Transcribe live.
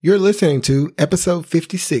You're listening to episode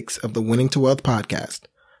 56 of the Winning to Wealth podcast,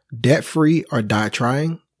 Debt Free or Die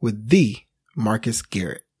Trying with the Marcus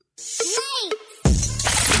Garrett.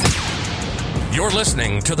 You're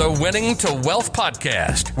listening to the Winning to Wealth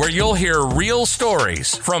podcast, where you'll hear real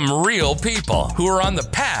stories from real people who are on the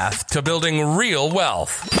path to building real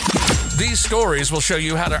wealth. These stories will show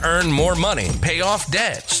you how to earn more money, pay off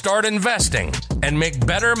debt, start investing, and make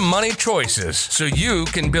better money choices so you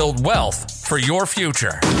can build wealth for your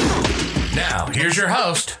future. Now, here's your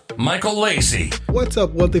host, Michael Lacey. What's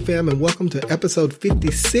up, Wealthy fam, and welcome to episode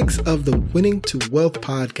 56 of the Winning to Wealth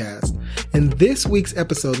podcast. In this week's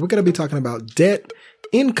episode, we're going to be talking about debt,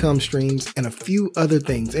 income streams, and a few other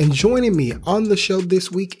things. And joining me on the show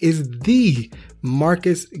this week is the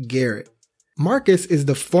Marcus Garrett. Marcus is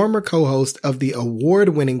the former co-host of the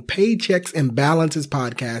award-winning Paychecks and Balances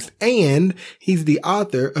podcast, and he's the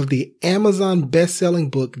author of the Amazon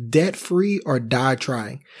best-selling book, Debt Free or Die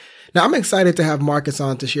Trying. Now, I'm excited to have Marcus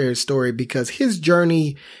on to share his story because his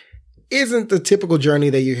journey isn't the typical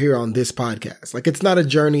journey that you hear on this podcast. Like, it's not a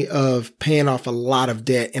journey of paying off a lot of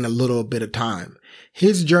debt in a little bit of time.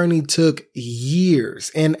 His journey took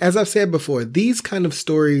years. And as I've said before, these kind of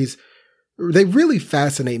stories, they really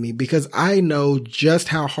fascinate me because I know just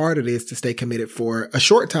how hard it is to stay committed for a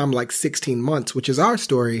short time, like 16 months, which is our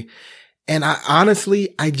story. And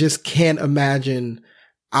I just can't imagine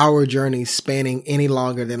our journey spanning any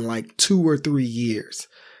longer than like 2 or 3 years.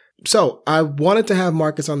 So I wanted to have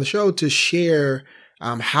Marcus on the show to share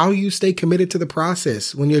how you stay committed to the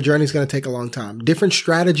process when your journey is going to take a long time, different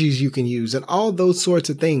strategies you can use, and all those sorts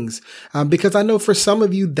of things. Because I know for some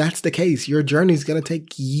of you, that's the case. Your journey is going to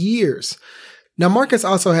take years. Now, Marcus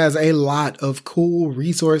also has a lot of cool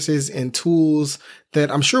resources and tools that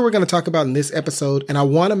I'm sure we're going to talk about in this episode. And I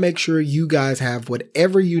want to make sure you guys have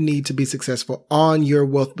whatever you need to be successful on your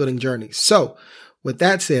wealth building journey. So with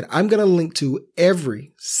that said, I'm going to link to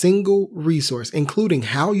every single resource, including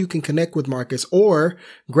how you can connect with Marcus or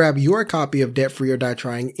grab your copy of Debt Free or Die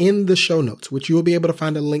Trying in the show notes, which you will be able to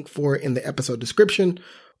find a link for in the episode description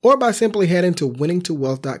or by simply heading to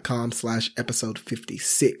winningtowealth.com/episode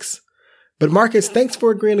 56. But Marcus, thanks for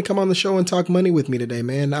agreeing to come on the show and talk money with me today,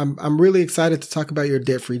 man. I'm really excited to talk about your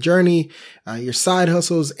debt-free journey, your side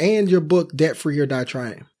hustles, and your book, Debt Free or Die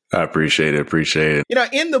Trying. I appreciate it. You know,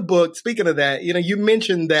 in the book, speaking of that, you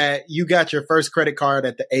mentioned that you got your first credit card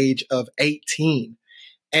at the age of 18.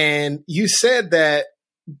 And you said that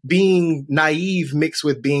being naive mixed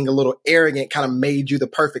with being a little arrogant kind of made you the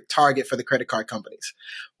perfect target for the credit card companies.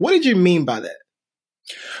 What did you mean by that?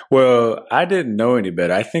 Well, I didn't know any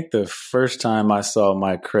better. I think the first time I saw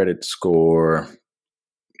my credit score,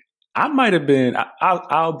 I might have been,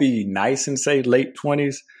 I'll be nice and say late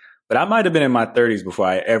 20s. But I might have been in my 30s before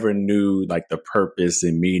I ever knew like the purpose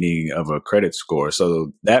and meaning of a credit score.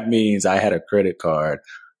 So that means I had a credit card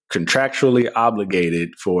contractually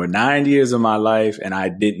obligated for 9 years of my life, and I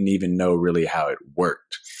didn't even know really how it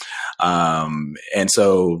worked. And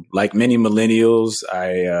so like many millennials,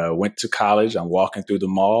 I went to college. I'm walking through the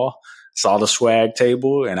mall, saw the swag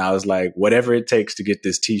table, and I was like, whatever it takes to get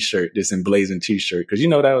this t-shirt, this emblazoned t-shirt. Cause that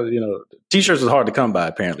was, t-shirts was hard to come by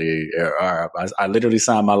apparently. I literally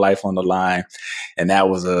signed my life on the line, and that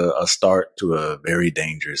was a start to a very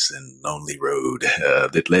dangerous and lonely road,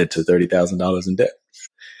 that led to $30,000 in debt.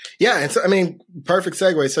 Yeah. And so, perfect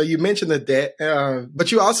segue. So you mentioned the debt,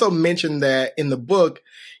 but you also mentioned that in the book,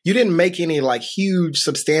 you didn't make any like huge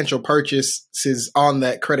substantial purchases on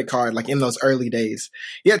that credit card, like in those early days.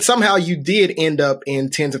 Yet somehow you did end up in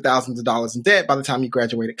tens of thousands of dollars in debt by the time you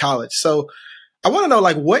graduated college. So I want to know,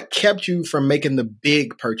 like, what kept you from making the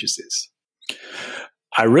big purchases?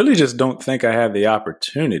 I really just don't think I had the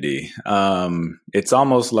opportunity. It's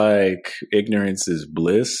almost like ignorance is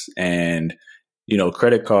bliss, and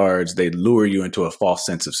credit cards, they lure you into a false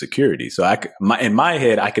sense of security. So in my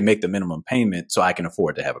head, I can make the minimum payment so I can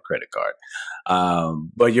afford to have a credit card.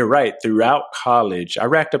 But you're right. Throughout college, I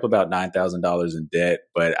racked up about $9,000 in debt,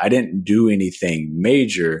 but I didn't do anything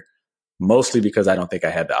major, mostly because I don't think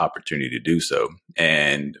I had the opportunity to do so.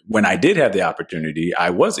 And when I did have the opportunity, I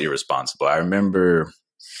was irresponsible. I remember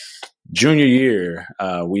junior year,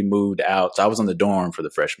 we moved out. So I was on the dorm for the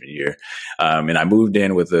freshman year. And I moved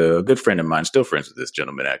in with a good friend of mine, still friends with this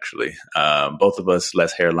gentleman, actually. Both of us,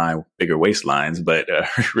 less hairline, bigger waistlines, but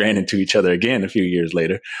ran into each other again a few years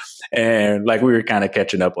later. And like we were kind of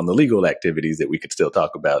catching up on the legal activities that we could still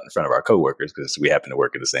talk about in front of our coworkers because we happen to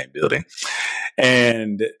work in the same building.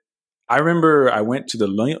 And I remember I went to the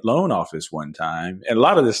loan office one time, and a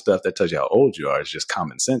lot of this stuff that tells you how old you are is just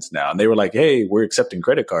common sense now. And they were like, hey, we're accepting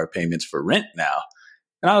credit card payments for rent now.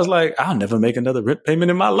 And I was like, I'll never make another rent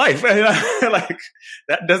payment in my life. Like,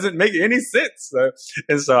 that doesn't make any sense.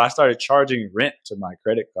 And so I started charging rent to my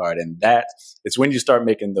credit card. And it's when you start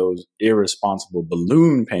making those irresponsible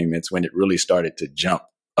balloon payments when it really started to jump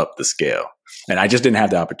up the scale. And I just didn't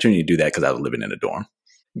have the opportunity to do that because I was living in a dorm.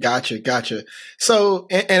 Gotcha. So,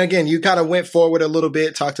 and again, you kind of went forward a little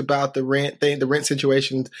bit, talked about the rent thing, the rent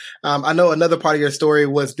situation. I know another part of your story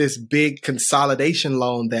was this big consolidation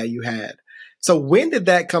loan that you had. So when did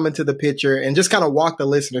that come into the picture, and just kind of walk the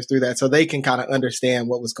listeners through that so they can kind of understand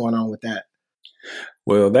what was going on with that?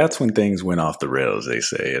 Well, that's when things went off the rails, they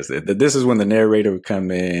say. This is when the narrator would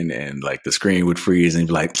come in and like the screen would freeze and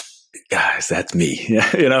be like, guys, that's me.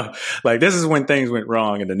 Like this is when things went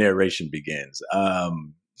wrong and the narration begins.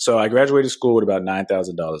 So I graduated school with about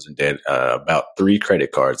 $9,000 in debt, about 3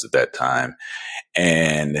 credit cards at that time.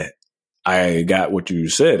 And I got what you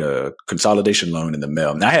said, a consolidation loan in the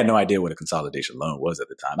mail. And I had no idea what a consolidation loan was at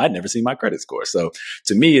the time. I'd never seen my credit score. So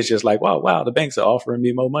to me, it's just like, wow, the banks are offering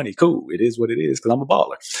me more money. Cool. It is what it is because I'm a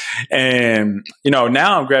baller. And,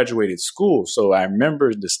 now I'm graduated school. So I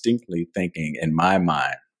remember distinctly thinking in my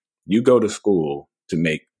mind, you go to school to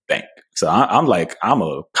make bank. So I'm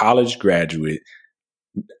a college graduate.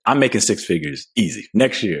 I'm making 6 figures easy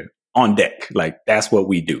next year. On deck. Like that's what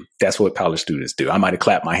we do. That's what college students do. I might have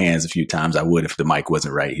clapped my hands a few times. I would if the mic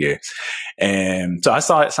wasn't right here. And so I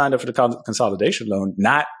signed up for the consolidation loan,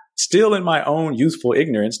 still in my own youthful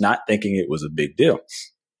ignorance, not thinking it was a big deal.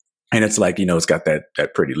 And it's like, it's got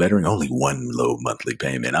that pretty lettering, only 1 low monthly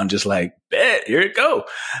payment. I'm just like, bet, here it go.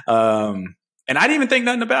 And I didn't even think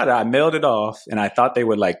nothing about it. I mailed it off and I thought they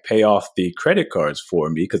would like pay off the credit cards for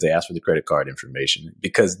me because they asked for the credit card information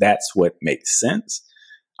because that's what makes sense.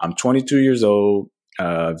 I'm 22 years old.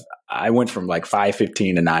 I went from like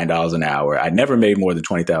 $5.15 to $9 an hour. I never made more than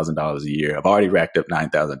 $20,000 a year. I've already racked up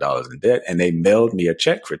 $9,000 in debt, and they mailed me a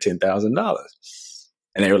check for $10,000.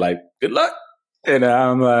 And they were like, "Good luck." And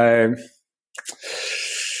I'm like,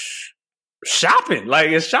 shopping, like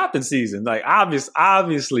it's shopping season. Like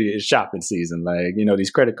obviously it's shopping season. Like these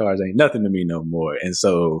credit cards ain't nothing to me no more. And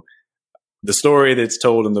so the story that's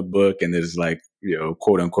told in the book and is like,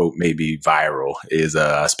 quote unquote, maybe viral is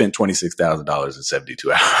I spent $26,000 in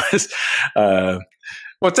 72 hours.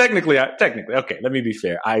 Well, technically, okay, let me be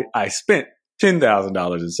fair. I spent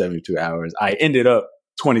 $10,000 in 72 hours. I ended up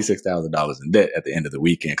 $26,000 in debt at the end of the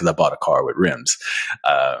weekend because I bought a car with rims.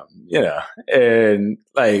 And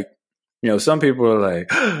like, some people are like,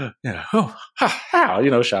 how,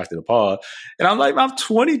 shocked and appalled. And I'm like, I'm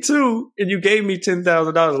 22 and you gave me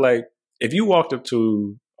 $10,000. Like, if you walked up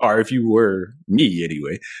to, or if you were me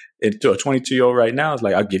anyway, to a 22-year-old right now, it's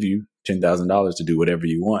like, I'll give you $10,000 to do whatever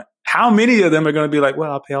you want. How many of them are going to be like,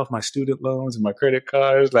 well, I'll pay off my student loans and my credit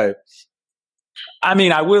cards? Like, I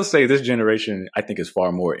mean, I will say this generation, I think, is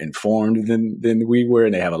far more informed than we were,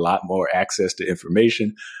 and they have a lot more access to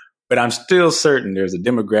information. But I'm still certain there's a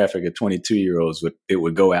demographic of 22-year-olds that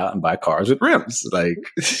would go out and buy cars with rims. Like,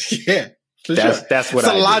 yeah. That's what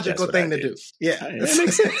it's a logical thing to do. Yeah. It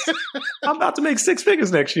makes sense. I'm about to make 6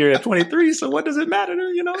 figures next year at 23. So what does it matter?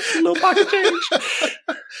 It's a little pocket change.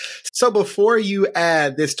 So before you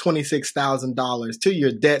add this $26,000 to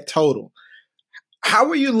your debt total, how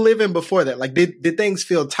were you living before that? Like, did things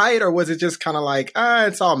feel tight, or was it just kind of like,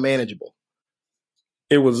 it's all manageable?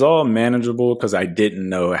 It was all manageable because I didn't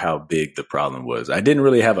know how big the problem was. I didn't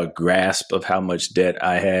really have a grasp of how much debt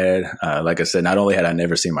I had. Like I said, not only had I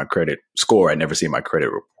never seen my credit score, I'd never seen my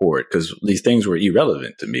credit report because these things were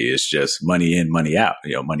irrelevant to me. It's just money in, money out.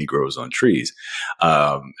 Money grows on trees.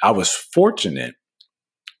 I was fortunate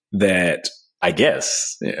that, I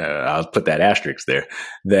guess, I'll put that asterisk there,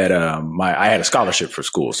 that I had a scholarship for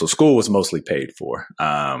school. So school was mostly paid for.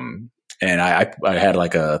 And I had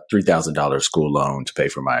like a $3,000 school loan to pay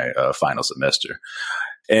for my final semester.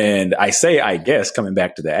 And I say, I guess, coming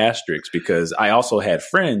back to the asterisk, because I also had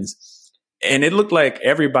friends and it looked like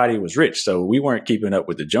everybody was rich. So we weren't keeping up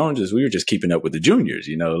with the Joneses. We were just keeping up with the juniors.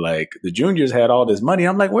 Like the juniors had all this money.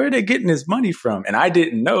 I'm like, where are they getting this money from? And I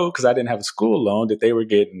didn't know, because I didn't have a school loan, that they were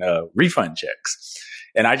getting refund checks.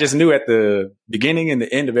 And I just knew at the beginning and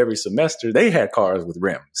the end of every semester, they had cars with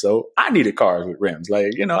rims. So I needed cars with rims.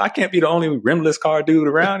 Like, I can't be the only rimless car dude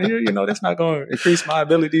around here. That's not going to increase my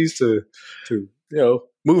abilities to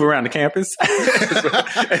move around the campus,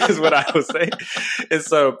 is what I would say. And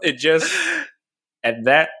so it just, at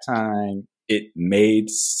that time, it made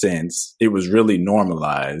sense. It was really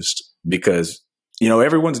normalized because,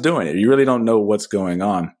 everyone's doing it. You really don't know what's going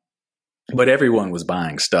on. But everyone was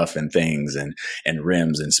buying stuff and things and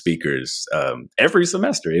rims and speakers every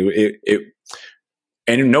semester.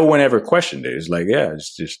 And no one ever questioned it. It's like, yeah,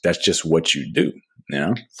 that's just what you do.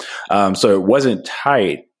 you know? So it wasn't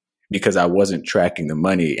tight because I wasn't tracking the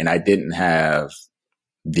money and I didn't have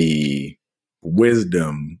the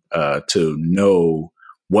wisdom to know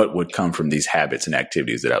what would come from these habits and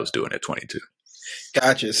activities that I was doing at 22.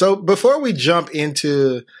 Gotcha. So before we jump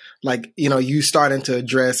into like, you know, you starting to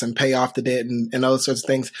address and pay off the debt and those sorts of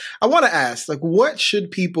things, I want to ask, like, what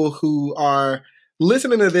should people who are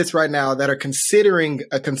listening to this right now that are considering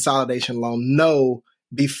a consolidation loan know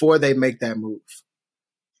before they make that move?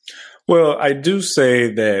 Well, I do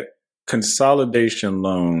say that consolidation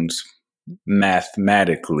loans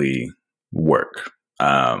mathematically work.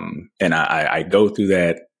 And I go through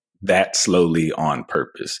that slowly on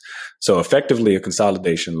purpose. So effectively, a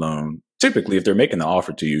consolidation loan, typically, if they're making the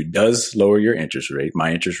offer to you, does lower your interest rate.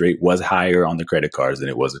 My interest rate was higher on the credit cards than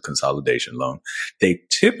it was a consolidation loan. They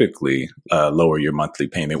typically lower your monthly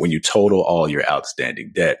payment when you total all your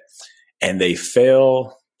outstanding debt. And they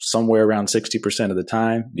fail somewhere around 60% of the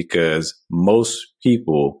time because most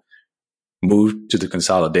people move to the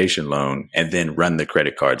consolidation loan and then run the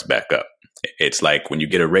credit cards back up. It's like when you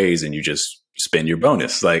get a raise and you just spend your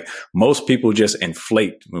bonus. Like most people just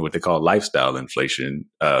inflate what they call lifestyle inflation.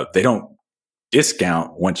 They don't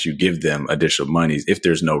discount once you give them additional monies if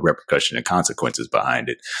there's no repercussion and consequences behind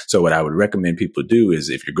it. So what I would recommend people do is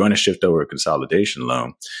if you're going to shift over a consolidation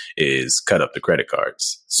loan is cut up the credit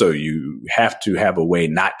cards. So you have to have a way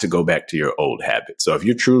not to go back to your old habits. So if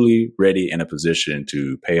you're truly ready in a position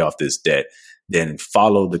to pay off this debt, then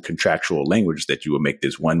follow the contractual language that you will make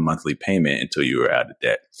this one monthly payment until you are out of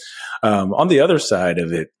debt. On the other side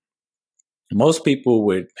of it, most people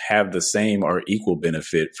would have the same or equal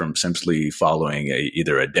benefit from simply following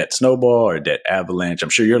either a debt snowball or a debt avalanche. I'm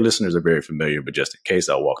sure your listeners are very familiar, but just in case,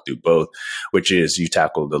 I'll walk through both, which is you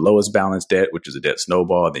tackle the lowest balance debt, which is a debt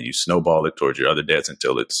snowball, then you snowball it towards your other debts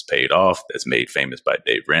until it's paid off. That's made famous by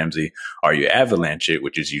Dave Ramsey. Or you avalanche it,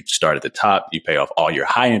 which is you start at the top, you pay off all your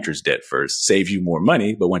high interest debt first, save you more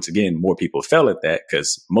money. But once again, more people fail at that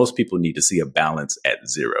because most people need to see a balance at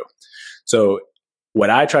zero. So what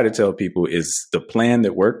I try to tell people is the plan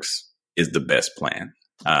that works is the best plan.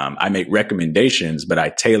 I make recommendations, but I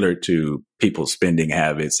tailor it to people's spending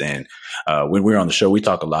habits. And when we're on the show, we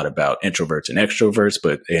talk a lot about introverts and extroverts,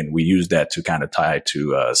 and we use that to kind of tie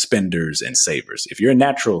to spenders and savers. If you're a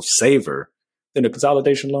natural saver, then a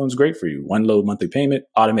consolidation loan is great for you. One low monthly payment,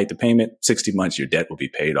 automate the payment, 60 months, your debt will be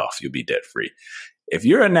paid off. You'll be debt free. If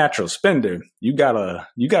you're a natural spender, you gotta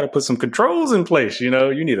put some controls in place. You know,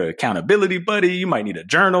 you need an accountability buddy. You might need a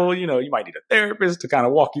journal. You know, you might need a therapist to kind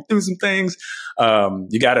of walk you through some things.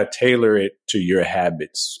 You gotta tailor it to your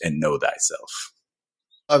habits and know thyself.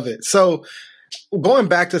 Love it. So going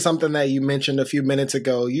back to something that you mentioned a few minutes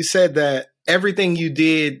ago, you said that everything you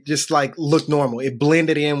did just like looked normal. It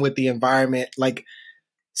blended in with the environment. Like,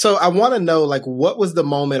 so I want to know, like, what was the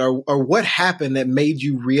moment or what happened that made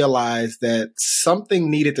you realize that something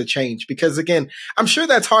needed to change? Because again, I'm sure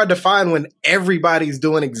that's hard to find when everybody's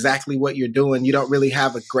doing exactly what you're doing. You don't really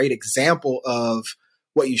have a great example of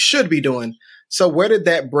what you should be doing. So where did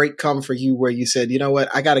that break come for you where you said, you know what,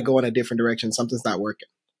 I got to go in a different direction. Something's not working?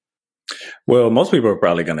 Well, most people are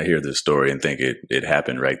probably going to hear this story and think it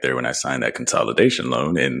happened right there when I signed that consolidation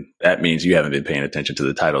loan. And that means you haven't been paying attention to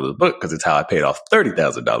the title of the book because it's how I paid off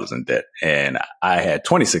 $30,000 in debt. And I had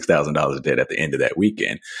 $26,000 of debt at the end of that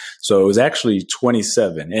weekend. So it was actually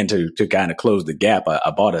 27. And to kind of close the gap,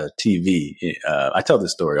 I bought a TV. I tell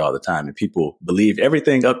this story all the time and people believe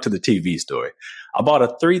everything up to the TV story. I bought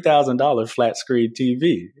a $3,000 flat screen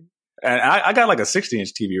TV. And I got like a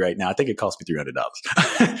 60-inch TV right now. I think it cost me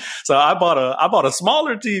 $300. So I bought a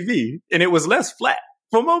smaller TV and it was less flat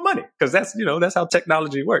for more money because that's how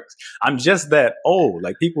technology works. I'm just that old.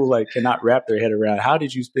 Like people like cannot wrap their head around how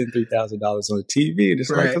did you spend $3,000 on a TV? And it's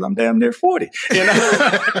right. Like, because I'm damn near 40.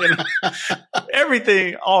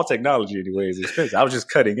 Everything, all technology anyway is expensive. I was just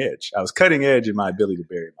cutting edge. I was cutting edge in my ability to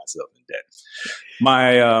bury myself in debt.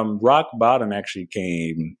 My rock bottom actually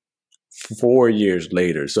came 4 years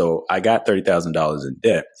later. So I got $30,000 in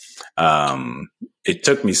debt. It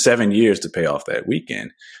took me 7 years to pay off that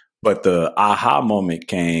weekend. But the aha moment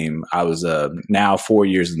came, I was now 4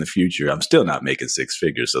 years in the future. I'm still not making six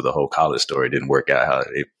figures. So the whole college story didn't work out how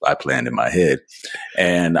I planned in my head.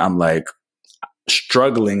 And I'm like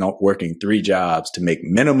struggling working 3 jobs to make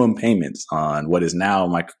minimum payments on what is now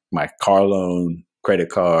my car loan, credit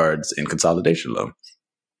cards, and consolidation loan.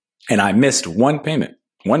 And I missed one payment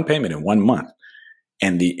in 1 month,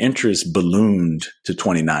 and the interest ballooned to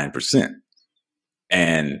 29%.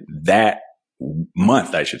 And that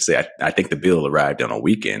month, I should say, I think the bill arrived on a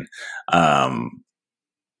weekend.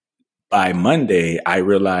 by Monday, I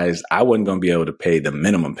realized I wasn't going to be able to pay the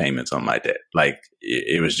minimum payments on my debt. Like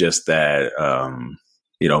it was just that,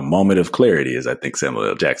 moment of clarity, as I think Samuel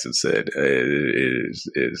L. Jackson said,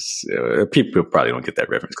 people probably don't get that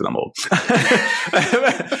reference because I'm old.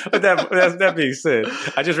 But that being said,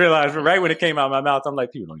 I just realized right when it came out of my mouth, I'm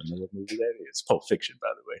like, people don't even know what movie that is. Pulp Fiction, by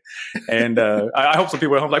the way. And I hope some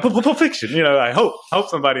people at home are like, Pulp Fiction. I hope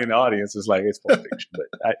somebody in the audience is like, it's Pulp Fiction. But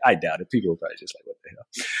I doubt it. People are probably just like, what the hell?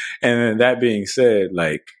 And then that being said,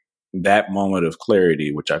 like that moment of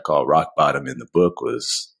clarity, which I call rock bottom in the book,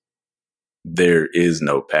 was there is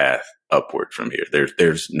no path upward from here.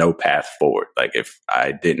 There's no path forward. Like if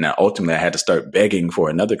I didn't, ultimately I had to start begging for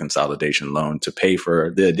another consolidation loan to pay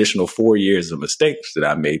for the additional 4 years of mistakes that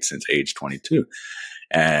I made since age 22.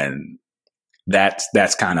 And that's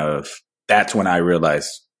when I realized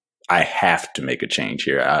I have to make a change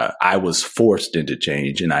here. I was forced into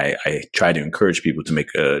change, and I try to encourage people to make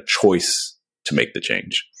a choice to make the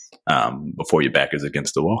change before your back is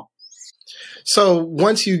against the wall. So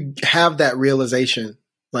once you have that realization,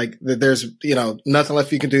 like that there's, nothing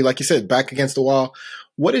left you can do, like you said, back against the wall,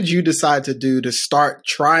 what did you decide to do to start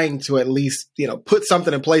trying to at least, put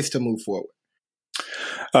something in place to move forward?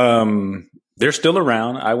 They're still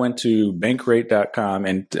around. I went to Bankrate.com.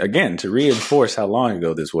 And again, to reinforce how long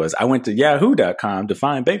ago this was, I went to Yahoo.com to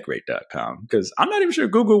find Bankrate.com because I'm not even sure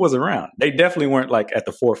Google was around. They definitely weren't like at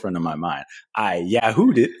the forefront of my mind. I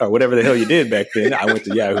Yahoo'd it, or whatever the hell you did back then. I went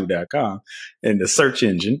to Yahoo.com in the search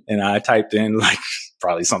engine and I typed in like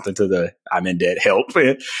probably something to the I'm in debt help.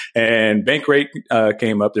 And Bankrate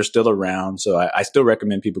came up. They're still around. So I still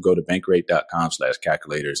recommend people go to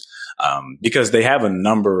bankrate.com/calculators because they have a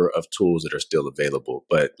number of tools that are still available.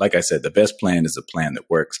 But like I said, the best plan is a plan that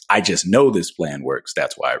works. I just know this plan works.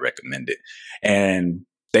 That's why I recommend it. And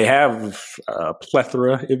they have a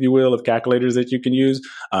plethora, if you will, of calculators that you can use.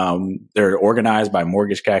 They're organized by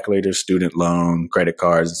mortgage calculators, student loan, credit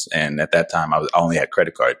cards. And at that time, I only had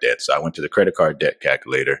credit card debt. So I went to the credit card debt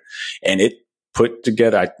calculator, and it put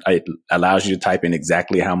together, it allows you to type in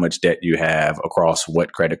exactly how much debt you have across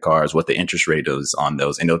what credit cards, what the interest rate is on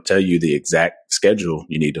those. And it'll tell you the exact schedule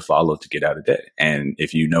you need to follow to get out of debt. And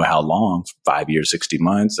if you know how long, 5 years, 60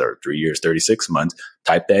 months, or 3 years, 36 months,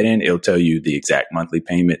 type that in. It'll tell you the exact monthly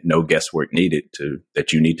payment, no guesswork needed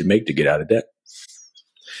that you need to make to get out of debt.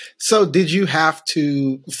 So did you have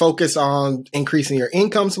to focus on increasing your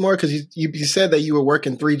income some more? Because you said that you were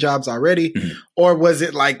working 3 jobs already. Mm-hmm. Or was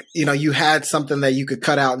it like, you had something that you could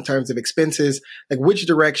cut out in terms of expenses? Like which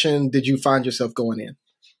direction did you find yourself going in?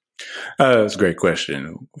 That's a great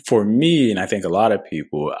question. For me, and I think a lot of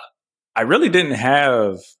people, I really didn't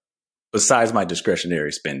have, besides my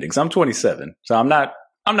discretionary spending. So I'm 27. So I'm not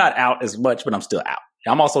out as much, but I'm still out.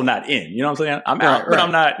 I'm also not in, you know what I'm saying? I'm out, but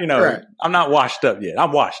I'm not, I'm not washed up yet.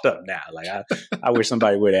 I'm washed up now. Like I wish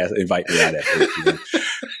somebody would invite me out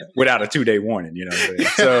without a 2-day warning, you know what I'm saying?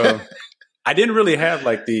 So I didn't really have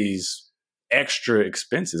like these extra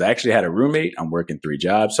expenses. I actually had a roommate. I'm working 3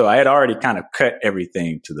 jobs. So I had already kind of cut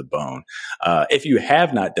everything to the bone. If you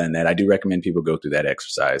have not done that, I do recommend people go through that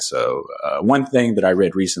exercise. So one thing that I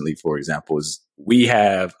read recently, for example, is we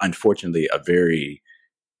have, unfortunately, a very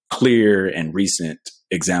clear and recent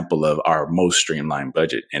example of our most streamlined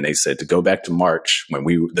budget. And they said to go back to March when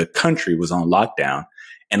the country was on lockdown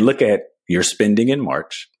and look at your spending in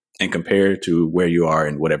March and compare it to where you are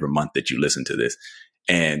in whatever month that you listen to this.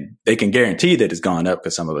 And they can guarantee that it's gone up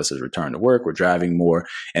because some of us has returned to work. We're driving more.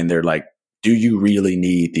 And they're like, do you really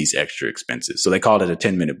need these extra expenses? So they called it a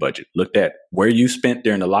 10-minute budget. Looked at where you spent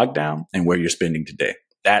during the lockdown and where you're spending today.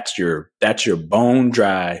 That's your bone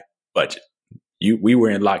dry budget. We were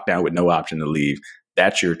in lockdown with no option to leave.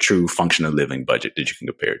 That's your true functional living budget that you can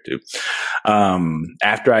compare it to.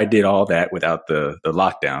 After I did all that without the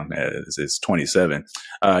lockdown, as it's 27,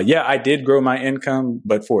 I did grow my income,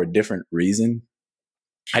 but for a different reason.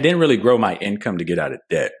 I didn't really grow my income to get out of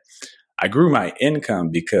debt. I grew my income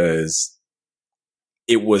because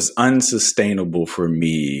it was unsustainable for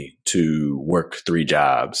me to work 3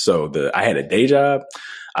 jobs. So I had a day job.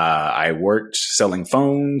 I worked selling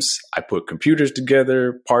phones. I put computers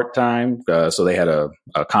together part-time. So they had a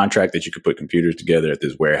contract that you could put computers together at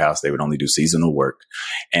this warehouse. They would only do seasonal work.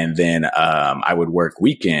 And then I would work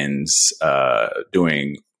weekends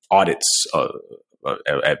doing audits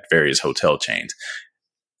at various hotel chains.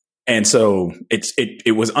 And so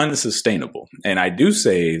it was unsustainable. And I do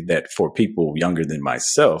say that for people younger than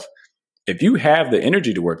myself, if you have the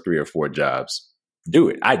energy to work 3 or 4 jobs, do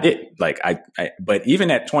it. I did. But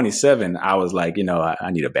even at 27, I was like,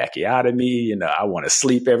 I need a backiotomy. I want to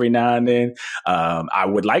sleep every now and then. I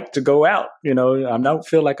would like to go out. I don't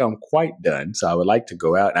feel like I'm quite done. So I would like to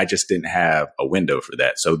go out. And I just didn't have a window for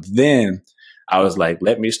that. So then I was like,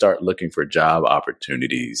 let me start looking for job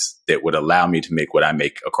opportunities that would allow me to make what I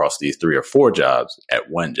make across these 3 or 4 jobs at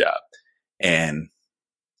one job. And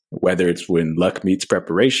whether it's when luck meets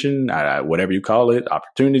preparation, whatever you call it,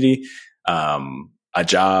 opportunity, a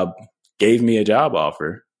job gave me a job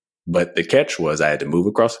offer, but the catch was I had to move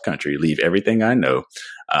across the country, leave everything I know,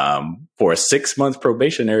 for a 6-month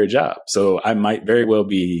probationary job. So I might very well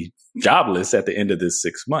be jobless at the end of this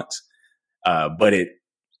 6 months. But it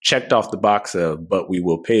checked off the box of, but we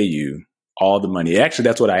will pay you all the money. Actually,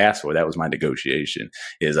 that's what I asked for. That was my negotiation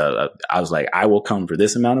is, I was like, I will come for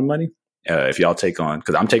this amount of money. If y'all take on,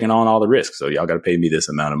 cause I'm taking on all the risks. So y'all got to pay me this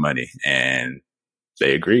amount of money. And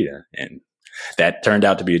they agreed. And that turned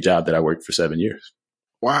out to be a job that I worked for 7 years.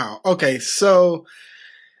 Wow. Okay. So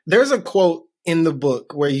there's a quote in the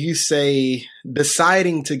book where you say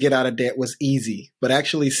deciding to get out of debt was easy, but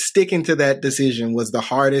actually sticking to that decision was the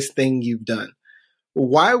hardest thing you've done.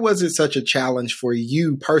 Why was it such a challenge for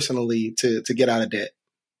you personally to get out of debt?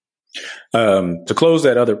 To close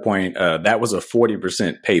that other point, that was a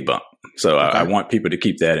 40% pay bump. So okay. I want people to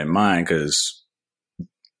keep that in mind because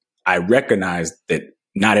I recognize that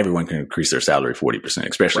not everyone can increase their salary 40%,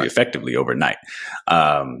 especially effectively overnight.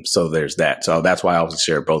 So there's that. So that's why I always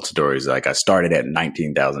share both stories. Like I started at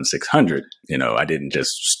 19,600. I didn't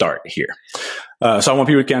just start here. So I want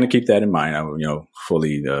people to kind of keep that in mind. I'm,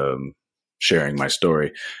 fully sharing my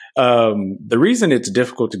story. The reason it's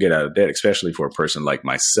difficult to get out of debt, especially for a person like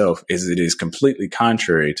myself, is it is completely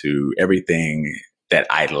contrary to everything that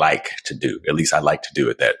I like to do. At least I like to do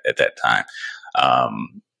at that time.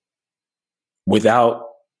 Without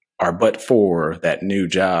for that new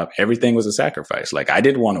job, everything was a sacrifice. Like I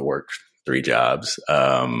didn't want to work 3 jobs.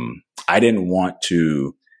 I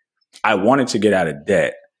wanted to get out of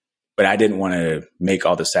debt, but I didn't want to make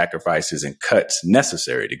all the sacrifices and cuts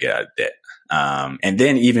necessary to get out of debt. And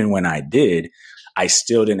then even when I did, I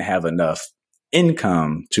still didn't have enough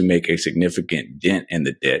income to make a significant dent in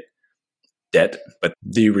the debt. But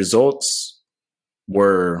the results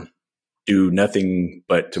were due nothing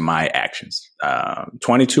but to my actions.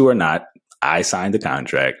 22 or not, I signed the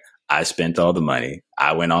contract. I spent all the money.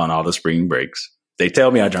 I went on all the spring breaks. They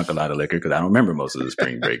tell me I drank a lot of liquor because I don't remember most of the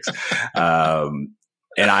spring breaks. And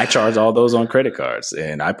I charged all those on credit cards.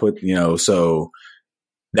 And I put, so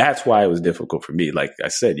that's why it was difficult for me. Like I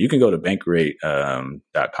said, you can go to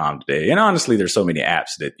Bankrate.com today. And honestly, there's so many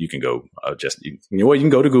apps that you can go you can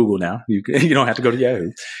go to Google now. You don't have to go to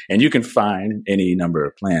Yahoo, and you can find any number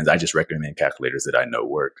of plans. I just recommend calculators that I know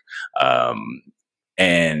work.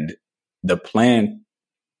 And the plan,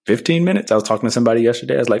 15 minutes. I was talking to somebody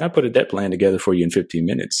yesterday. I was like, I put a debt plan together for you in 15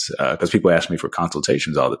 minutes. Cause people ask me for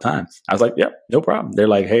consultations all the time. I was like, yep, no problem. They're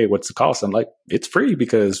like, hey, what's the cost? I'm like, it's free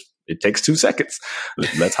because it takes 2 seconds.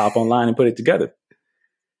 Let's hop online and put it together.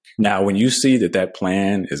 Now, when you see that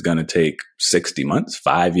plan is going to take 60 months,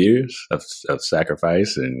 5 years of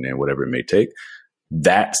sacrifice and whatever it may take,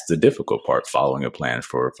 that's the difficult part, following a plan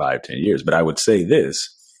for 5-10 years. But I would say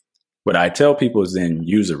this, what I tell people is then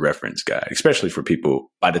use a reference guide, especially for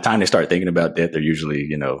people, by the time they start thinking about debt, they're usually,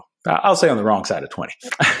 I'll say on the wrong side of 20.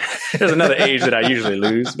 There's another age that I usually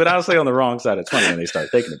lose, but I'll say on the wrong side of 20 when they start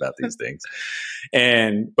thinking about these things.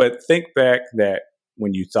 But think back that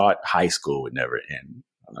when you thought high school would never end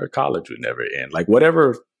or college would never end, like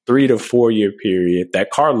whatever 3 to 4 year period, that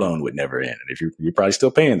car loan would never end. And if you're probably still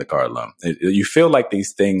paying the car loan, you feel like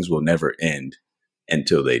these things will never end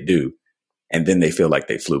until they do. And then they feel like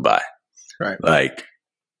they flew by. Right. Like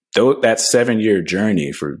that 7-year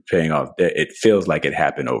journey for paying off debt, it feels like it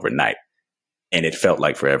happened overnight. And it felt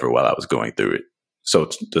like forever while I was going through it. So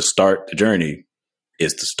to start the journey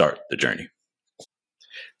is to start the journey.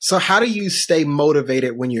 So how do you stay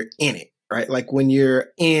motivated when you're in it, right? Like when you're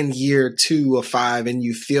in year 2 or 5 and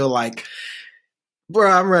you feel like, bro,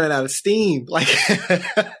 I'm running out of steam. Like,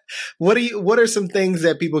 what are some things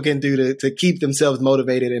that people can do to keep themselves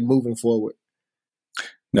motivated and moving forward?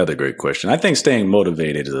 Another great question. I think staying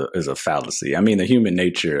motivated is a fallacy. I mean, the human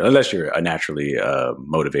nature, unless you're a naturally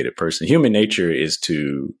motivated person, human nature is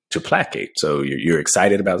to placate. So you're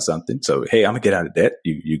excited about something. So, hey, I'm gonna get out of debt.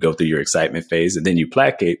 You go through your excitement phase and then you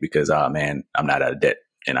placate because, oh man, I'm not out of debt.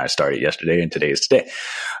 And I started yesterday, and today is today.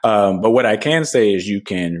 But what I can say is you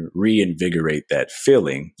can reinvigorate that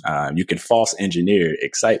feeling. You can false engineer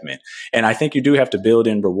excitement. And I think you do have to build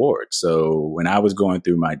in rewards. So when I was going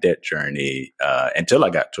through my debt journey, until I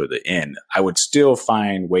got to the end, I would still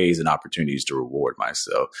find ways and opportunities to reward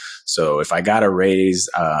myself. So if I got a raise,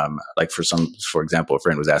 like for example, a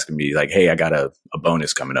friend was asking me like, hey, I got a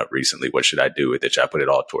bonus coming up recently. What should I do with it? Should I put it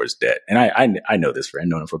all towards debt? And I know this friend,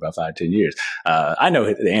 known him for about 5-10 years. I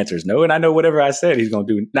know the answer is no. And I know whatever I said, he's going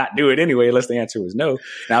to not do it anyway, unless the answer was no.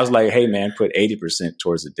 And I was like, hey man, put 80%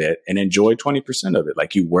 towards the debt and enjoy 20% of it.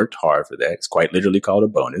 Like, you worked hard for that. It's quite literally called a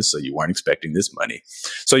bonus. So you weren't expecting this money.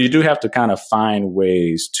 So you do have to kind of find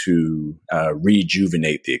ways to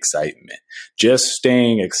rejuvenate the excitement. Just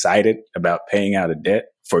staying excited about paying out a debt,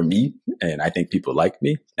 for me, and I think people like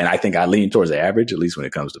me, and I think I lean towards the average, at least when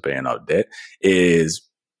it comes to paying off debt, is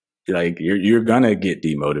like you're going to get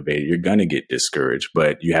demotivated. You're going to get discouraged,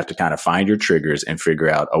 but you have to kind of find your triggers and figure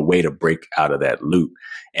out a way to break out of that loop.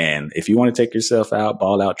 And if you want to take yourself out,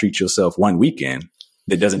 ball out, treat yourself one weekend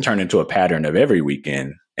that doesn't turn into a pattern of every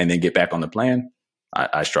weekend and then get back on the plan,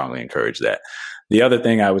 I strongly encourage that. The other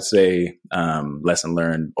thing I would say, lesson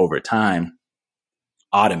learned over time,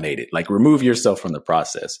 automate it, like remove yourself from the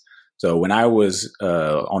process. So when I was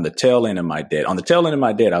on the tail end of my debt, I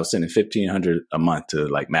was sending $1,500 a month to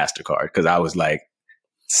like MasterCard, because I was like,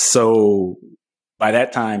 so by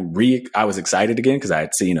that time, I was excited again because I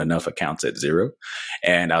had seen enough accounts at zero.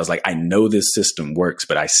 And I was like, I know this system works,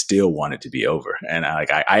 but I still want it to be over. And I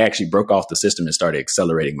actually broke off the system and started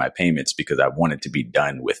accelerating my payments because I wanted to be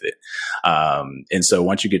done with it. And so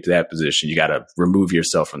once you get to that position, you got to remove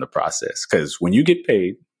yourself from the process, because when you get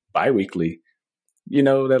paid biweekly, you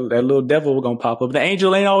know, that little devil going to pop up. The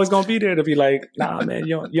angel ain't always going to be there to be like, nah, man,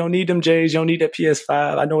 you don't need them J's. You don't need that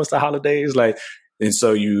PS5. I know it's the holidays. And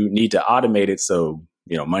so you need to automate it. So,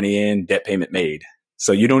 you know, money in, debt payment made.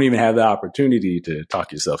 So you don't even have the opportunity to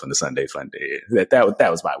talk yourself into Sunday fun day. That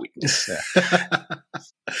was my weakness. Yeah.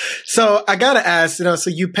 So I got to ask, so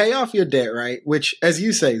you pay off your debt, right? Which, as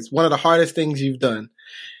you say, is one of the hardest things you've done.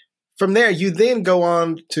 From there, you then go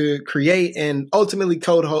on to create and ultimately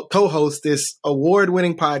co-host this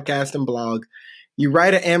award-winning podcast and blog. You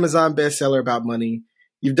write an Amazon bestseller about money.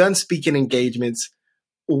 You've done speaking engagements.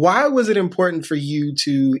 Why was it important for you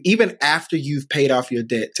to, even after you've paid off your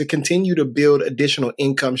debt, to continue to build additional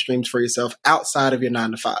income streams for yourself outside of your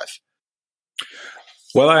 9-to-5?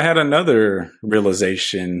 Well, I had another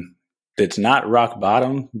realization that's not rock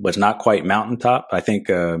bottom, but it's not quite mountaintop. I think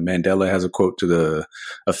Mandela has a quote to the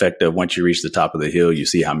effect of, once you reach the top of the hill, you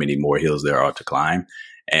see how many more hills there are to climb.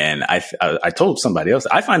 And I told somebody else,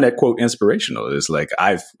 I find that quote inspirational. It's like,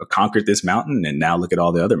 I've conquered this mountain and now look at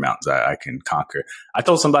all the other mountains I can conquer. I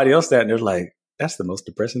told somebody else that and they're like, that's the most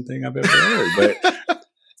depressing thing I've ever heard. But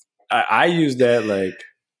I use that like,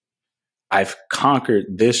 I've conquered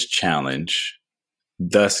this challenge,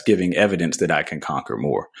 thus giving evidence that I can conquer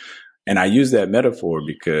more. And I use that metaphor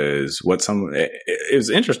because it was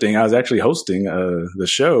interesting. I was actually hosting the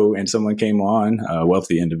show and someone came on, a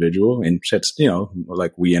wealthy individual, and said,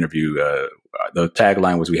 like we interview, the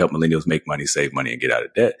tagline was, we help millennials make money, save money, and get out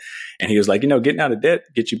of debt. And he was like, getting out of debt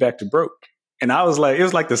gets you back to broke. And I was like, it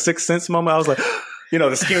was like the Sixth Sense moment. I was like,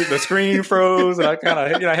 the screen froze and I kind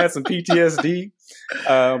of, I had some PTSD.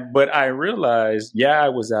 But I realized, I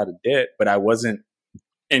was out of debt, but I wasn't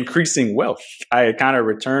increasing wealth. I had kind of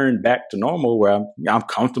returned back to normal where I'm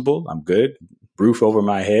comfortable, I'm good, roof over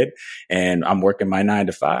my head, and I'm working my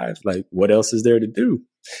 9-to-5. Like, what else is there to do?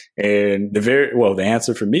 And the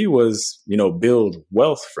answer for me was, build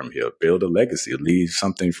wealth from here, build a legacy, leave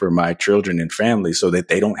something for my children and family so that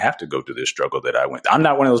they don't have to go through this struggle that I went through. I'm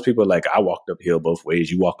not one of those people like, I walked uphill both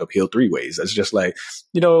ways, you walk uphill 3 ways. That's just like,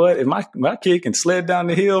 you know what? If my kid can sled down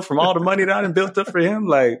the hill from all the money that I done built up for him,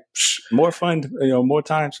 like, more fun, more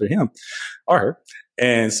times for him or her.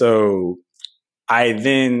 And so I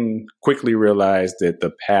then quickly realized that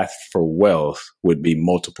the path for wealth would be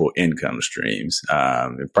multiple income streams.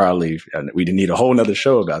 We didn't need a whole nother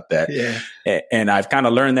show about that. Yeah. And I've kind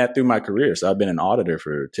of learned that through my career. So I've been an auditor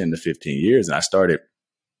for 10 to 15 years, and I started,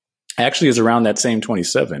 actually it was around that same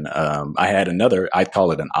 27. I had I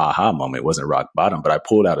call it an aha moment. It wasn't rock bottom, but I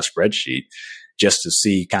pulled out a spreadsheet just to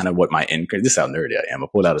see kind of what my income, this is how nerdy I am. I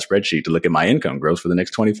pulled out a spreadsheet to look at my income growth for the next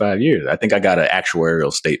 25 years. I think I got an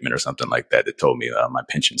actuarial statement or something like that told me my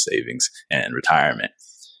pension savings and retirement.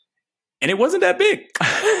 And it wasn't that big.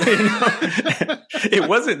 It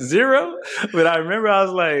wasn't zero, but I remember I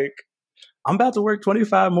was like, I'm about to work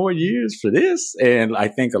 25 more years for this. And I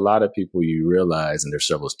think a lot of people, you realize, and there's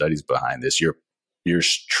several studies behind this, your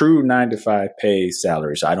true 9-to-5 pay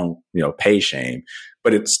salary. So I don't, pay shame,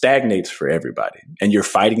 but it stagnates for everybody. And you're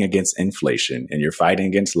fighting against inflation, and you're fighting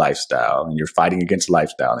against lifestyle, and you're fighting against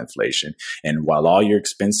lifestyle inflation. And while all your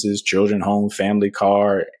expenses, children, home, family,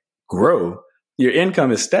 car grow, your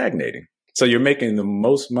income is stagnating. So you're making the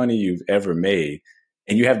most money you've ever made,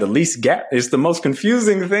 and you have the least gap. It's the most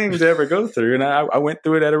confusing thing to ever go through. And I went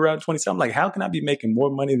through it at around 20. I'm like, how can I be making more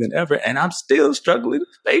money than ever? And I'm still struggling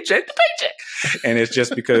paycheck to paycheck. And it's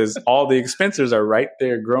just because all the expenses are right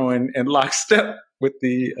there growing in lockstep with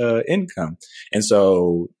the income. And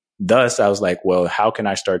so thus I was like, well, how can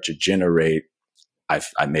I start to generate?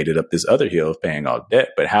 I made it up this other hill of paying off debt,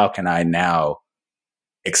 but how can I now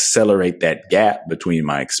accelerate that gap between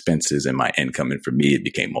my expenses and my income? And for me, it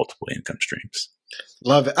became multiple income streams.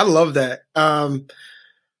 Love it. I love that.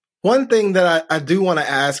 One thing that I do want to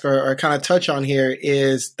ask or kind of touch on here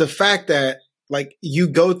is the fact that like you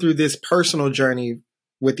go through this personal journey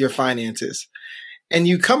with your finances and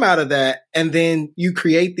you come out of that and then you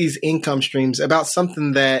create these income streams about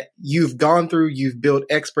something that you've gone through, you've built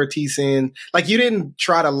expertise in. Like you didn't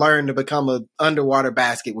try to learn to become an underwater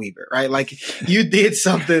basket weaver, right? Like you did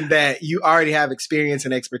something that you already have experience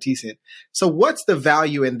and expertise in. So what's the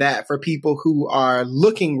value in that for people who are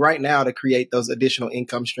looking right now to create those additional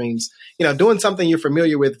income streams, you know, doing something you're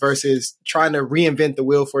familiar with versus trying to reinvent the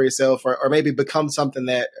wheel for yourself or maybe become something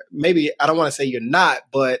that maybe, I don't want to say you're not,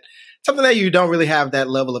 but something that you don't really have that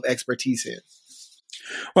level of expertise in?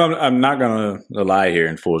 Well, I'm not going to lie here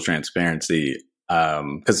in full transparency,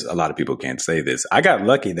 because a lot of people can't say this. I got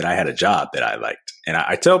lucky that I had a job that I liked. And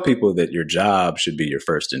I tell people that your job should be your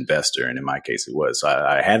first investor. And in my case, it was. So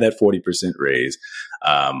I had that 40% raise.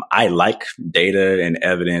 I like data and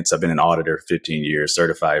evidence. I've been an auditor for 15 years,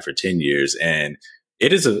 certified for 10 years. And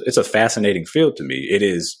it's a fascinating field to me. It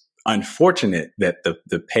is unfortunate that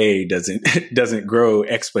the pay doesn't grow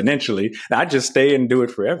exponentially. I just stay and do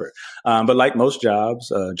it forever. But like most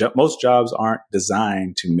jobs aren't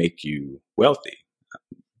designed to make you wealthy.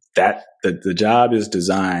 That the job is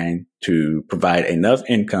designed to provide enough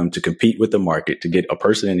income to compete with the market to get a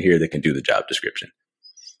person in here that can do the job description.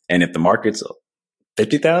 And if the market's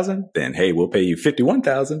 50,000, then hey, we'll pay you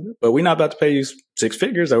 51,000, but we're not about to pay you six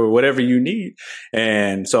figures or whatever you need.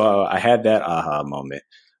 And so I had that aha moment.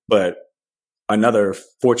 But another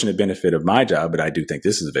fortunate benefit of my job, but I do think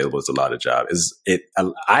this is available as a lot of job, is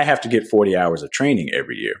I have to get 40 hours of training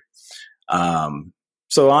every year.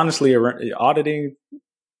 So honestly, auditing,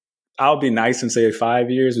 I'll be nice and say 5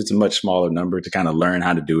 years. It's a much smaller number to kind of learn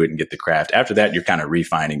how to do it and get the craft. After that, you're kind of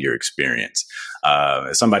refining your experience.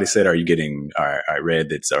 Somebody said, I read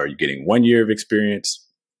that, are you getting 1 year of experience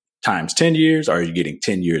times 10 years, or are you getting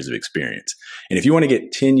 10 years of experience? And if you want to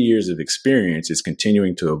get 10 years of experience, it's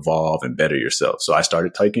continuing to evolve and better yourself. So I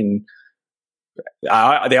started taking,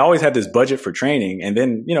 they always have this budget for training. And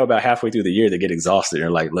then, about halfway through the year, they get exhausted. And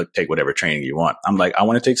they're like, look, take whatever training you want. I'm like, I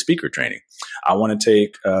want to take speaker training. I want to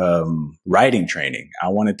take writing training. I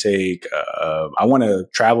want to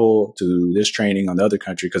travel to this training on the other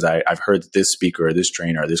country because I've heard that this speaker or this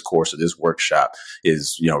trainer or this course or this workshop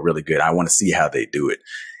is, really good. I want to see how they do it.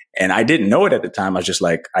 And I didn't know it at the time. I was just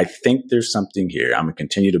like, I think there's something here. I'm going to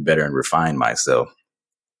continue to better and refine myself.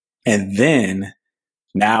 And then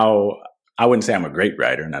now I wouldn't say I'm a great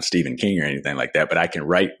writer, not Stephen King or anything like that, but I can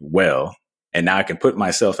write well. And now I can put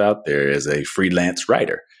myself out there as a freelance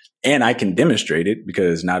writer. And I can demonstrate it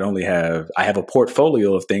because not only I have a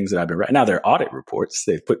portfolio of things that I've been writing. Now they're audit reports.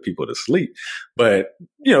 They put people to sleep, but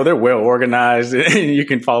they're well organized and you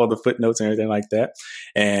can follow the footnotes and everything like that.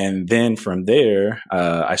 And then from there,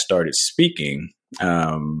 I started speaking.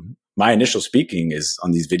 My initial speaking is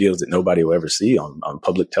on these videos that nobody will ever see on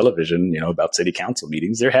public television, about city council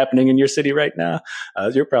meetings. They're happening in your city right now.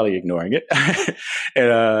 You're probably ignoring it.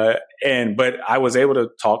 But I was able to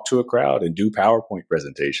talk to a crowd and do PowerPoint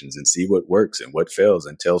presentations and see what works and what fails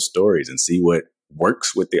and tell stories and see what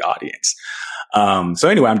works with the audience. So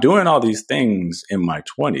anyway, I'm doing all these things in my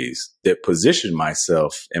 20s that position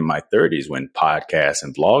myself in my 30s when podcasts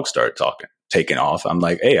and vlogs start taking off. I'm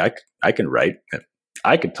like, hey, I can write.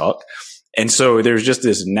 I could talk. And so there's just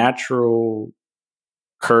this natural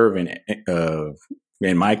curve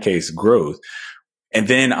in my case, growth. And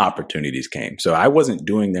then opportunities came. So I wasn't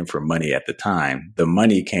doing them for money at the time. The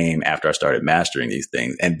money came after I started mastering these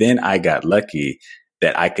things. And then I got lucky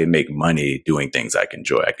that I could make money doing things I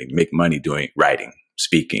enjoy. I could make money doing writing,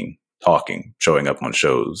 speaking, talking, showing up on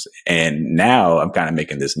shows. And now I'm kind of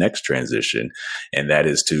making this next transition, and that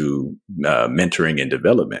is to mentoring and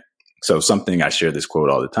development. So something, I share this quote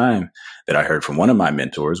all the time that I heard from one of my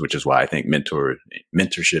mentors, which is why I think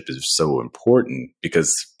mentorship is so important,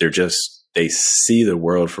 because they're just they see the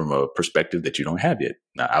world from a perspective that you don't have yet.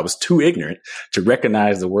 Now, I was too ignorant to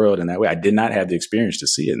recognize the world in that way. I did not have the experience to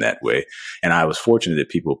see it in that way. And I was fortunate that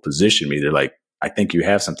people positioned me. They're like, I think you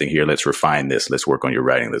have something here. Let's refine this. Let's work on your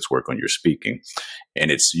writing. Let's work on your speaking.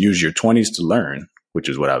 And it's use your 20s to learn, which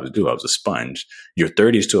is what I was doing. I was a sponge. Your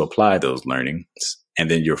 30s to apply those learnings, and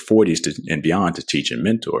then your 40s and beyond to teach and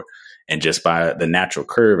mentor. And just by the natural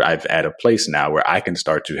curve, I've at a place now where I can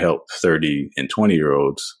start to help 30 and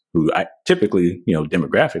 20-year-olds who I typically,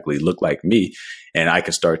 demographically look like me. And I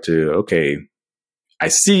can start to, okay, I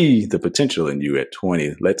see the potential in you at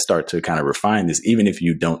 20. Let's start to kind of refine this, even if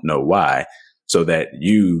you don't know why, so that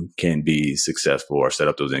you can be successful or set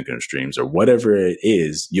up those income streams or whatever it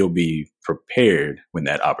is, you'll be prepared when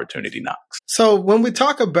that opportunity knocks. So when we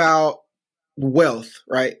talk about wealth,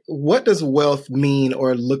 right? What does wealth mean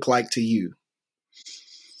or look like to you?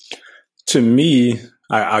 To me,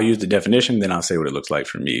 I'll use the definition, then I'll say what it looks like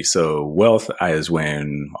for me. So wealth is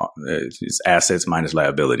when it's assets minus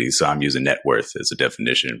liabilities. So I'm using net worth as a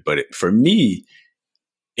definition. But for me,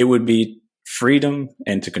 it would be freedom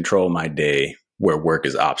and to control my day where work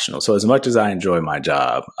is optional. So as much as I enjoy my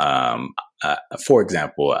job, for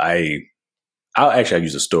example, I'll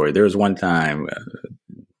use a story. There was one time,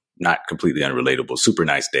 not completely unrelatable, super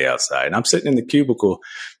nice day outside, and I'm sitting in the cubicle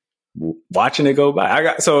watching it go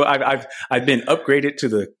by. I've been upgraded to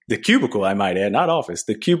the cubicle, I might add, not office,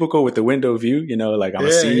 the cubicle with the window view, like I'm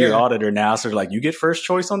a senior auditor now. So like, you get first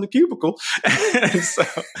choice on the cubicle. And so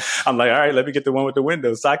I'm like, all right, let me get the one with the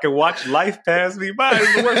window so I can watch life pass me by.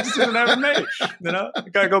 It's the worst decision I ever made. I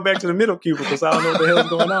got to go back to the middle cubicle. So I don't know what the hell's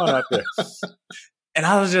going on out there. And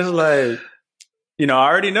I was just like, I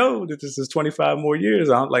already know that this is 25 more years.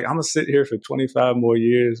 I'm going to sit here for 25 more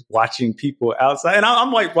years watching people outside. And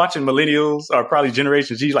I'm like watching millennials or probably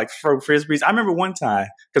Generation G, like throw Frisbees. I remember one time,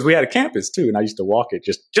 because we had a campus too, and I used to walk it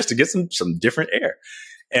just to get some different air.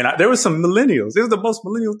 And there was some millennials. It was the most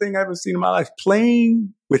millennial thing I've ever seen in my life,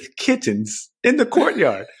 playing with kittens in the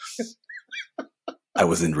courtyard. I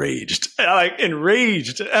was enraged. And I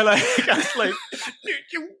was like, dude,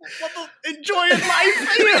 you enjoy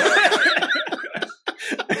life.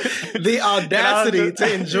 The audacity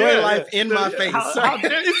to enjoy life in my face.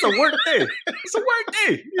 It's a work day. It's a work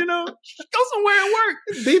day. Go somewhere and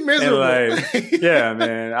work. Be miserable. Yeah,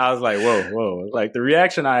 man. I was like, whoa. Like the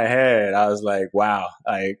reaction I had, I was like, wow.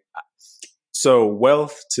 So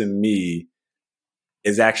wealth to me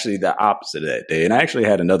is actually the opposite of that day. And I actually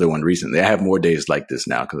had another one recently. I have more days like this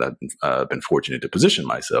now because I've been fortunate to position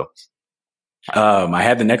myself. I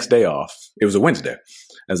had the next day off. It was a Wednesday.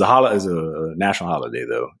 As a national holiday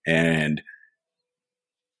though. And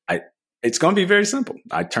it's going to be very simple.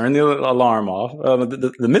 I turned the alarm off.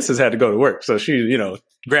 The missus had to go to work. So she,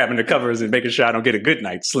 grabbing the covers and making sure I don't get a good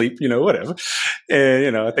night's sleep, whatever.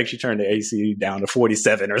 And, I think she turned the AC down to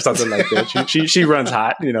 47 or something like that. She runs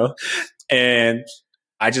hot, and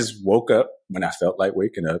I just woke up when I felt like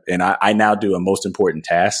waking up, and I now do a most important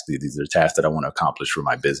task. These are tasks that I want to accomplish for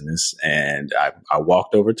my business. And I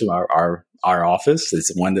walked over to our office.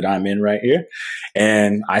 It's one that I'm in right here.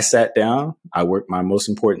 And I sat down. I worked my most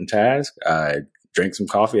important task. I drank some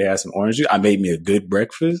coffee, had some orange juice. I made me a good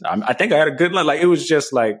breakfast. I think I had a good lunch. Like, it was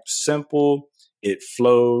just like simple. It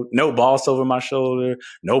flowed. No boss over my shoulder.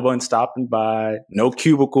 No one stopping by. No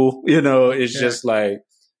cubicle. It's just like,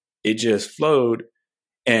 it just flowed.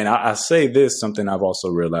 And I say this, something I've also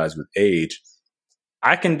realized with age,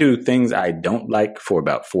 I can do things I don't like for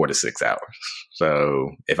about 4 to 6 hours.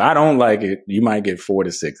 So if I don't like it, you might get 4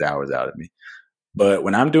 to 6 hours out of me. But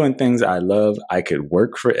when I'm doing things I love, I could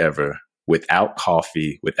work forever without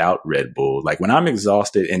coffee, without Red Bull. Like when I'm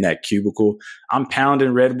exhausted in that cubicle, I'm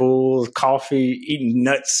pounding Red Bull, coffee, eating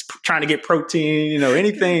nuts, trying to get protein,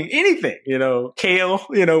 anything, kale,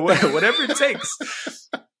 whatever it takes.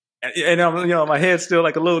 And my head's still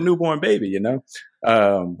like a little newborn baby,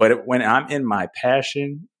 but when I'm in my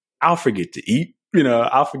passion, I'll forget to eat,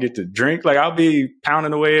 I'll forget to drink. Like I'll be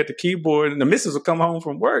pounding away at the keyboard and the missus will come home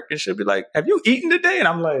from work and she'll be like, have you eaten today? And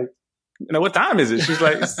I'm like, what time is it? She's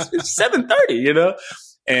like, it's 7:30,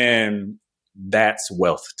 and that's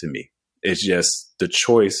wealth to me. It's just the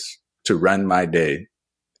choice to run my day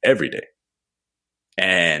every day.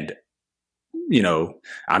 And,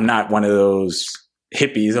 I'm not one of those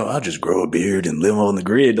hippies, I'll just grow a beard and live on the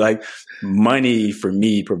grid. Like money for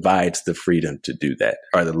me provides the freedom to do that,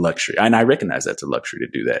 or the luxury. And I recognize that's a luxury to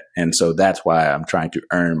do that. And so that's why I'm trying to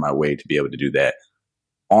earn my way to be able to do that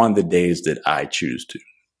on the days that I choose to.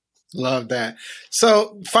 Love that.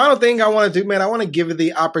 So final thing I want to do, man, I want to give you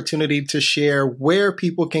the opportunity to share where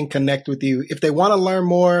people can connect with you. If they want to learn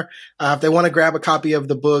more, if they want to grab a copy of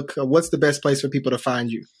the book, what's the best place for people to find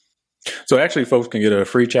you? So actually, folks can get a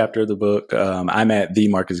free chapter of the book. I'm at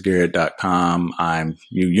themarcusgarrett.com. I'm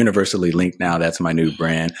universally linked now. That's my new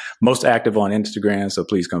brand. Most active on Instagram, so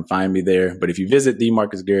please come find me there. But if you visit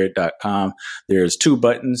themarcusgarrett.com, there's 2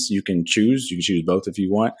 buttons you can choose. You can choose both if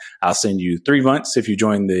you want. I'll send you 3 months if you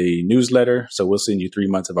join the newsletter. So we'll send you 3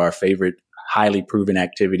 months of our favorite highly proven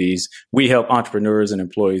activities. We help entrepreneurs and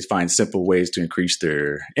employees find simple ways to increase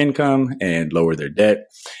their income and lower their debt.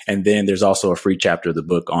 And then there's also a free chapter of the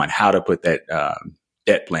book on how to put that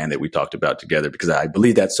debt plan that we talked about together, because I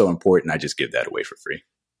believe that's so important. I just give that away for free.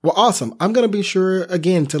 Well, awesome. I'm going to be sure,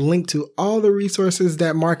 again, to link to all the resources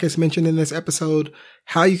that Marcus mentioned in this episode,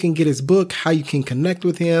 how you can get his book, how you can connect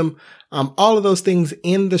with him, all of those things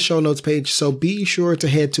in the show notes page. So be sure to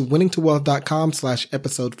head to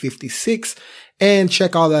winningtowealth.com/episode 56 and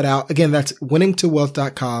check all that out. Again, that's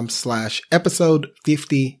winningtowealth.com/episode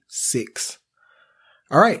 56.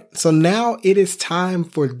 All right. So now it is time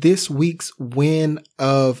for this week's win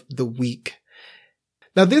of the week.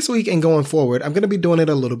 Now, this week and going forward, I'm going to be doing it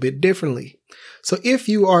a little bit differently. So if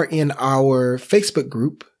you are in our Facebook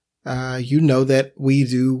group, you know that we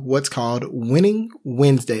do what's called Winning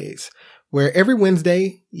Wednesdays, where every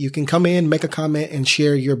Wednesday you can come in, make a comment, and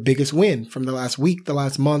share your biggest win from the last week, the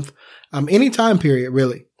last month, any time period,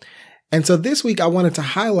 really. And so this week I wanted to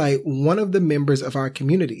highlight one of the members of our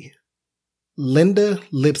community, Linda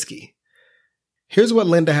Lipsky. Here's what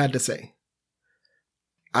Linda had to say.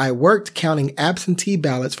 I worked counting absentee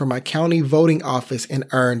ballots for my county voting office and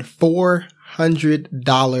earned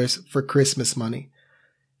 $400 for Christmas money.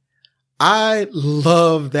 I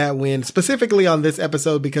love that win, specifically on this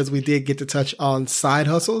episode because we did get to touch on side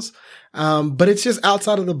hustles. But it's just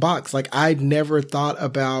outside of the box. Like, I'd never thought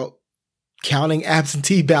about counting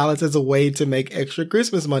absentee ballots as a way to make extra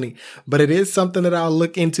Christmas money, but it is something that I'll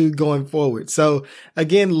look into going forward. So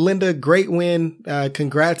again, Linda, great win.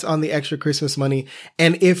 Congrats on the extra Christmas money.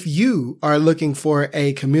 And if you are looking for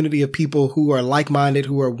a community of people who are like-minded,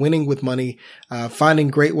 who are winning with money, finding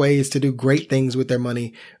great ways to do great things with their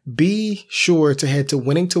money, be sure to head to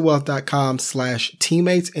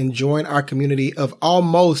winningtowealth.com/teammates and join our community of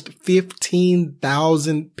almost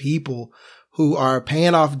 15,000 people who are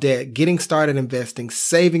paying off debt, getting started investing,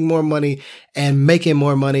 saving more money, and making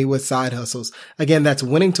more money with side hustles. Again, that's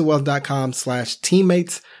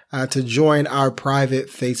winningtowealth.com/teammates to join our private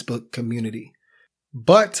Facebook community.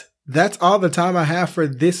 But that's all the time I have for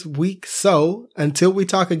this week. So until we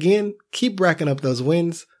talk again, keep racking up those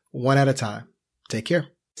wins one at a time. Take care.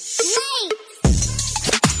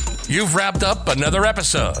 You've wrapped up another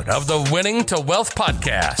episode of the Winning to Wealth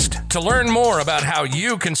podcast. To learn more about how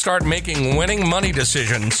you can start making winning money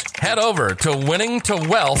decisions, head over to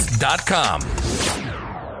winningtowealth.com.